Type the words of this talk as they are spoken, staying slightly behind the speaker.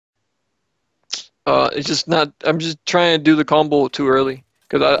It's just not. I'm just trying to do the combo too early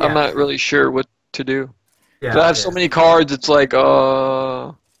because I'm Yeah, not really sure what to do. Because I yeah, have so many cards. It's like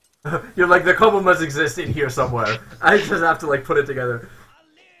yeah. You're like the combo must exist in here somewhere. I just have to like put it together.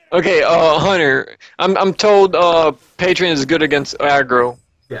 Okay, Hunter. I'm told Patron is good against aggro.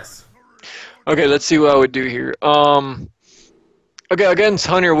 Yes. Okay, let's see what I would do here. Okay, against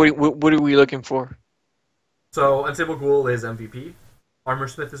Hunter, what are we looking for? So Unstable Ghoul is MVP. Armor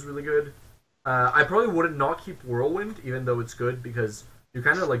Smith is really good. I probably wouldn't not keep Whirlwind, even though it's good because you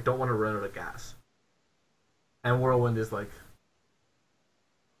kind of like don't want to run out of gas. And Whirlwind is like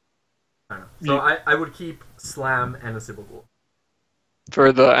I don't know. So You, I would keep Slam and Unstable Ghoul.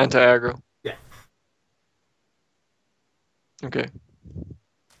 for the anti-aggro. Yeah. Okay.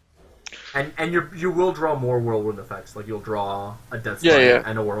 And you will draw more whirlwind effects. Like you'll draw a death Yeah, spite yeah,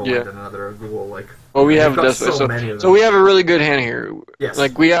 and a yeah. whirlwind and another ghoul. Like Well, we you've have got this way. so So, many of so them. we have a really good hand here. Yes.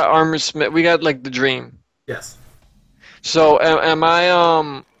 Like we got Armor Smith. We got like the Dream. Yes. So am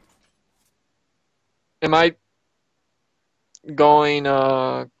I going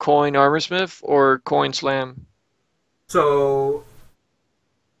coin Armor Smith or coin Slam? So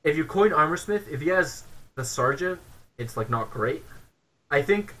if you coin Armorsmith, if he has the sergeant, it's like not great. I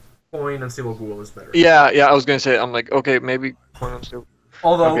think coin Unstable Ghoul is better. Yeah, yeah. I was gonna say. I'm like, okay, maybe coin on Steel.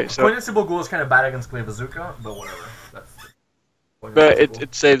 Although Okay, so coin Unstable Ghoul is kind of bad against Glaive Bazooka, but whatever. That's coin but Unstable it Ghoul.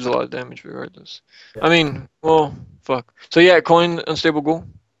 it saves a lot of damage regardless. Yeah. I mean, well, fuck. So yeah, coin unstable goal.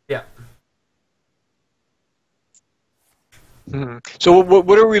 Yeah. So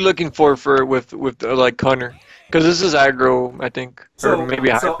what are we looking for with like Hunter? Because this is aggro, I think, or So maybe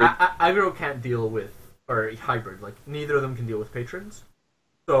a so hybrid. aggro can't deal with or hybrid. Like neither of them can deal with patrons.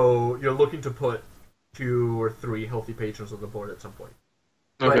 So you're looking to put 2 or 3 healthy patrons on the board at some point.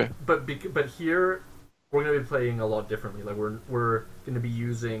 Okay. But here we're gonna be playing a lot differently. Like we're gonna be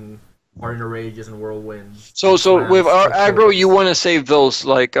using Arena Rages and Whirlwinds So and so with Slams our as aggro, you tokens. want to save those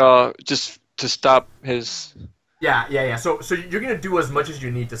like just to stop his Yeah. So you're gonna do as much as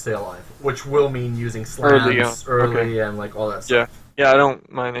you need to stay alive, which will mean using early on. slams Okay. early and like all that Yeah. stuff. Yeah, I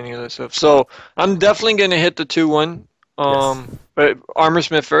don't mind any of that stuff. So I'm definitely gonna hit the 2-1. Yes. But Armor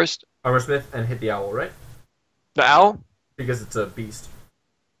Smith first. Armor Smith and hit the owl, right? The owl. Because it's a beast.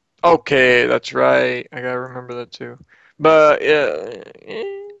 Okay, that's right. I gotta remember that too. But Yeah,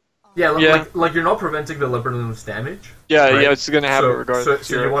 yeah, like you're not preventing the Libernum's damage, yeah, right? it's gonna happen regardless.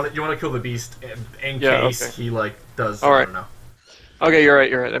 So you You're right. want to kill the beast in Yeah, case okay. he like does All I right. don't know. Okay, you're right.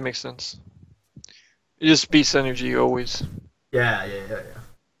 You're right. That makes sense. You just beast energy always. Yeah.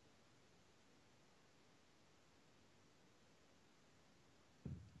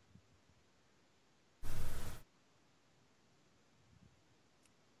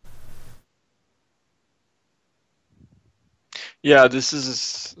 Yeah, this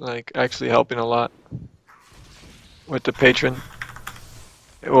is like actually helping a lot with the patron.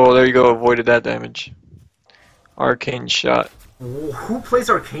 Well, there you go. Avoided that damage. Arcane shot. Who plays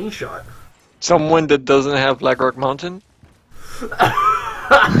Arcane Shot? Someone that doesn't have Blackrock Mountain.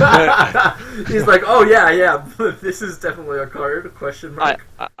 He's like, oh yeah, this is definitely a card? Question I,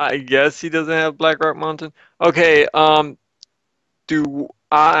 mark. I guess he doesn't have Blackrock Mountain. Okay, do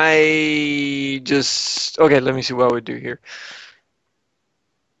I just okay, let me see what I would do here.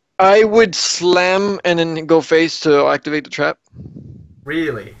 I would slam and then go face to activate the trap.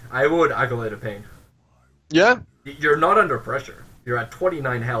 Really, I would Acolyte of Pain. Yeah? You're not under pressure. You're at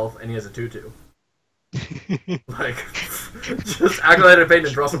 29 health, and he has a 2/2. Like, just Acolyte of Pain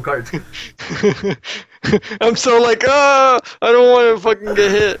and draw some cards. I'm so like, I don't want to fucking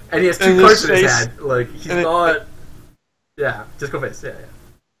get hit. And he has And 2 cards this in his face. hand. Like, he's And not. Yeah, just go face. Yeah.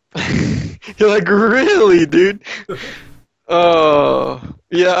 You're like, really, dude? Oh,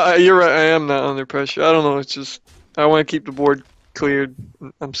 yeah, you're right. I am not under pressure. I don't know. It's just I want to keep the board cleared.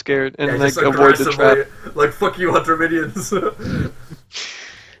 I'm scared Yeah, and just like avoid the trap. aggressively. Like, fuck you, Hunter Minions.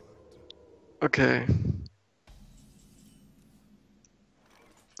 Okay.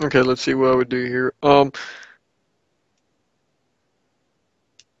 Okay, let's see what I would do here.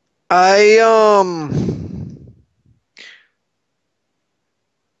 I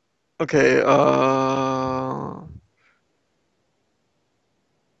okay,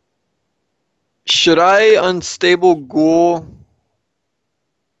 should I unstable ghoul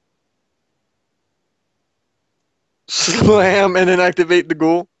slam and then activate the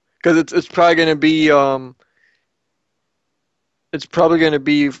ghoul? Because it's probably gonna be it's probably gonna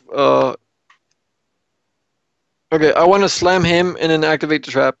be okay, I wanna slam him and then activate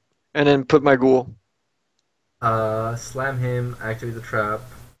the trap and then put my ghoul. Slam him, activate the trap.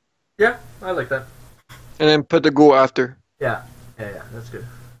 Yeah, I like that. And then put the ghoul after. Yeah, that's good.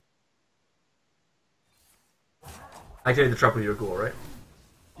 Activate the trap with your ghoul, right?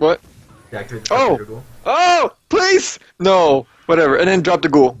 What? Yeah, activate the trap with your ghoul. Oh, please! No, whatever. And then drop the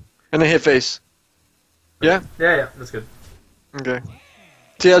ghoul. And then hit face. Yeah? Yeah, that's good. Okay.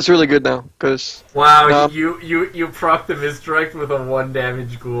 See, that's really good now, because... Wow, you proc the misdirect with a 1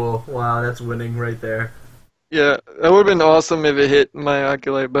 damage ghoul. Wow, that's winning right there. Yeah, that would have been awesome if it hit my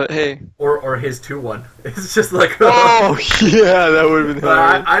Acolyte, but hey. Or his 2-1. It's just like... Oh, yeah, that would have been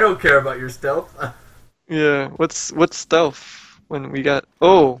hilarious. I don't care about your stealth. Yeah, what's stealth when we got...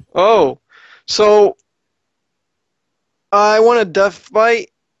 Oh. So, I want a death bite,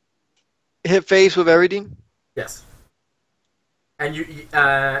 hit face with everything. Yes. And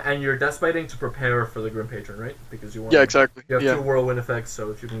you're death biting to prepare for the Grim Patron, right? Because you want. Yeah, exactly. You have 2 whirlwind effects, so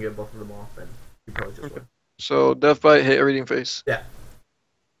if you can get both of them off, then you probably just win. So death bite, hit everything face. Yeah.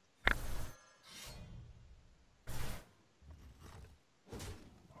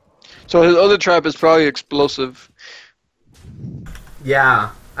 So his other trap is probably explosive.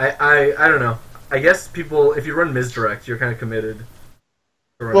 Yeah, I don't know. I guess people, if you run misdirect, you're kind of committed.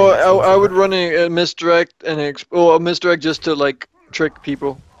 Well, I would run a misdirect and a misdirect just to like trick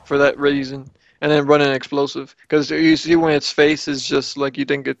people for that reason, and then run an explosive because you see when its face is just like you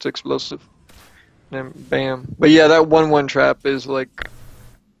think it's explosive, and then bam. But yeah, that 1/1 trap is like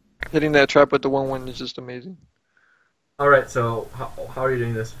hitting that trap with the 1/1 is just amazing. All right, so how are you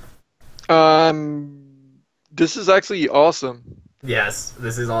doing this? This is actually awesome. Yes,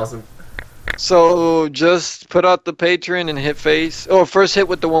 this is awesome. So just put out the patron and hit face. Oh, first hit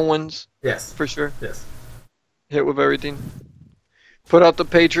with the 1/1s. Yes. For sure. Yes. Hit with everything. Put out the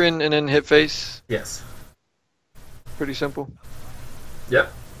patron and then hit face. Yes. Pretty simple.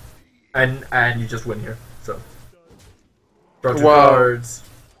 Yep. And you just win here. So. Draw 2 cards.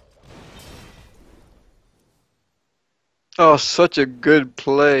 Oh, such a good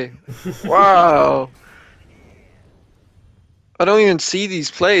play. Wow. I don't even see these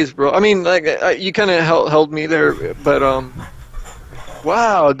plays, bro. I mean, like, you kind of held me there, but,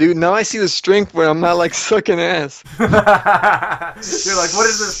 wow, dude, now I see the strength where I'm not, like, sucking ass. You're like, what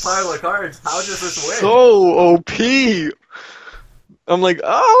is this pile of cards? How does this win? So OP. I'm like,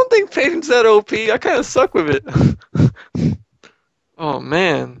 I don't think Peyton's that OP. I kind of suck with it. Oh,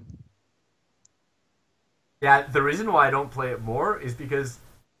 man. Yeah, the reason why I don't play it more is because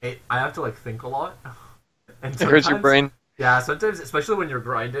I have to, like, think a lot. And it hurts your brain. Yeah, sometimes, especially when you're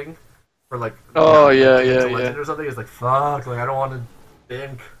grinding for like legend or something, it's like fuck, like I don't want to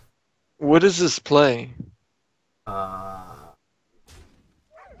think. What is this play? Like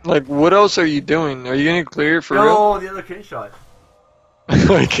what else are you doing? Are you gonna clear for real? No, the other king shot.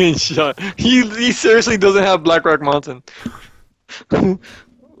 My king shot. He seriously doesn't have Blackrock Mountain.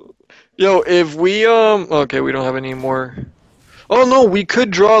 Yo, if we okay, we don't have any more. Oh no, we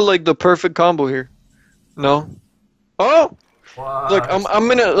could draw like the perfect combo here. No. Oh! What? Look, I'm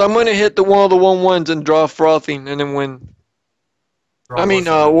gonna hit the one of the 1/1s and draw frothing and then win.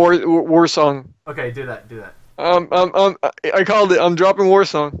 War Song. Okay, do that. I called it. I'm dropping War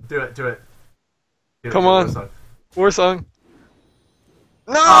Song. Do it. Come on, War Song.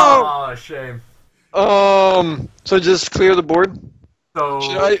 No! Oh, shame. So just clear the board. So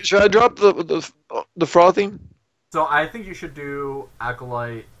should I drop the frothing? So I think you should do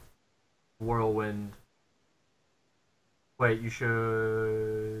Acolyte, Whirlwind. Wait, you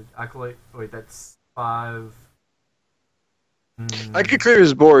should Acolyte. Wait, that's 5. I could clear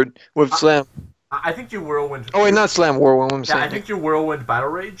his board with Slam. I think you Whirlwind. Oh wait, not Slam, Whirlwind. I think you Whirlwind Battle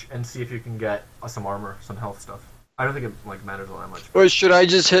Rage and see if you can get some armor, some health stuff. I don't think it like matters all that much. Or should I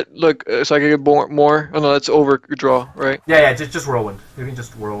just hit so I can get more? Oh no, that's overdraw, right? Yeah, just Whirlwind. You can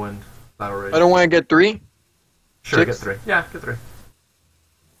just Whirlwind Battle Rage. I don't want to get 3. Sure, 6? get 3. Yeah, get 3.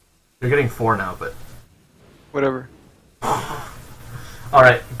 You're getting 4 now, but whatever. All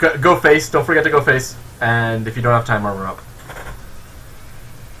right, go face. Don't forget to go face. And if you don't have time, armor up.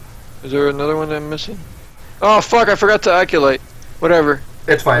 Is there another one that I'm missing? Oh fuck! I forgot to Acolyte. Whatever.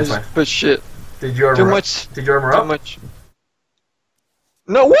 It's fine. It's fine. But shit. Did you armor Too up? much. Did you armor up? Too much.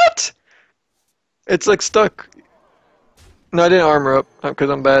 No, what? It's like stuck. No, I didn't armor up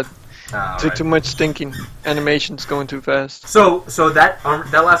because I'm bad. Too much stinking. Animation's going too fast. So that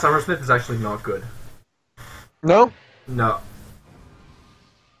last armor smith is actually not good. No? No.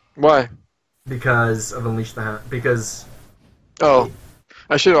 Why? Because of Unleash the Hound. Because. Oh,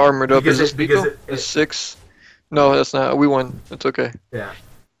 I should have armored up. Is this because it's 6? No, that's not. We won. It's okay. Yeah.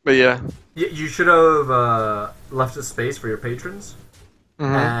 But yeah. You should have left a space for your patrons.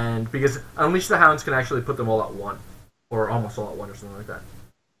 Mm-hmm. And because Unleash the Hounds can actually put them all at 1. Or almost all at 1 or something like that.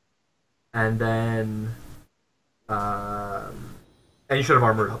 And then. And you should have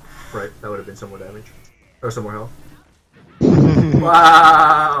armored up, right? That would have been some more damage. Or some more health.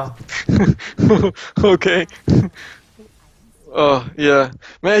 Wow. Okay. Oh yeah,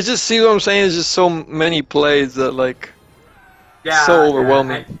 man. I just see what I'm saying. It's just so many plays that like so Yeah,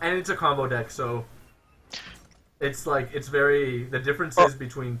 overwhelming. and it's a combo deck, so it's like it's very the Oh, differences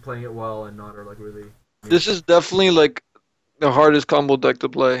between playing it well and not are like really. this is definitely like the hardest combo deck to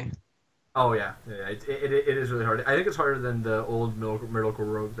play. Oh yeah, yeah, it is really hard. I think it's harder than the old Miracle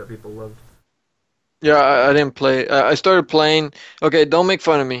Rogue that people loved. Yeah, I didn't play. I started playing. Okay, don't make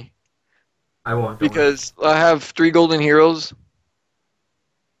fun of me I won't. Don't worry. because I have 3 golden heroes,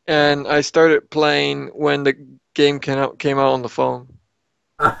 and I started playing when the game came out on the phone.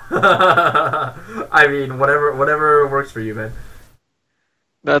 I mean, whatever works for you, man.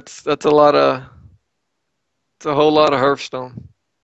 That's a lot of. It's a whole lot of Hearthstone.